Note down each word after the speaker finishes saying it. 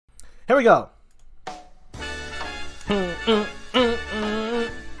Here we go.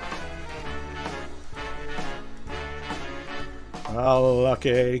 How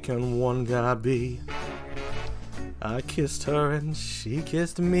lucky can one guy be? I kissed her and she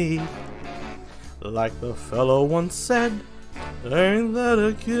kissed me. Like the fellow once said, ain't that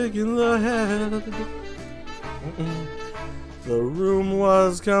a kick in the head? The room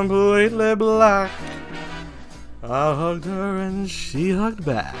was completely black. I hugged her and she hugged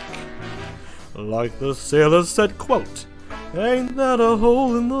back. Like the sailor said, quote, ain't that a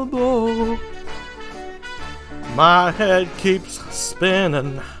hole in the boat? My head keeps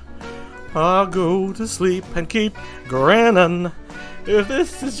spinning. I'll go to sleep and keep grinning. If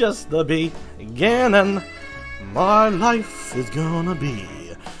this is just the beginning, my life is gonna be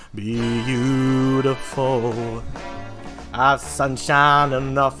beautiful. I've sunshine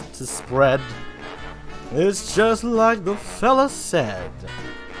enough to spread. It's just like the fella said.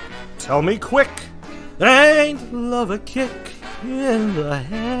 Tell me quick, ain't love a kick in the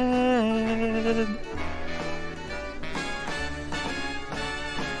head?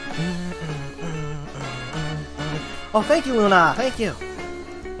 Oh, thank you, Luna. Thank you.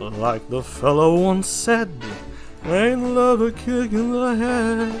 Like the fellow once said, ain't love a kick in the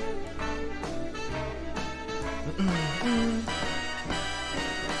head?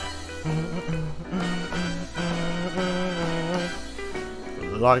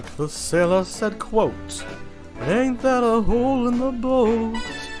 Like the sailor said, quote, ain't that a hole in the boat?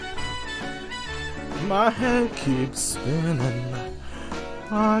 My head keeps spinning.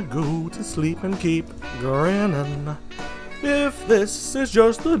 I go to sleep and keep grinning. If this is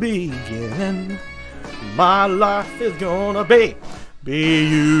just the beginning, my life is gonna be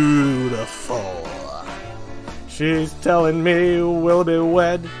beautiful. She's telling me we'll be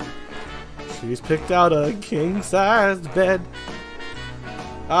wed. She's picked out a king-sized bed.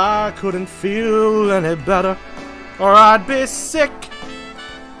 I couldn't feel any better, or I'd be sick.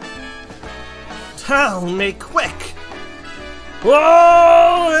 Tell me quick,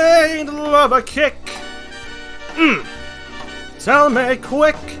 oh, ain't love a kick? Tell me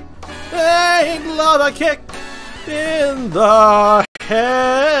quick, ain't love a kick in the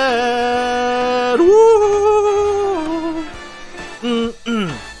head?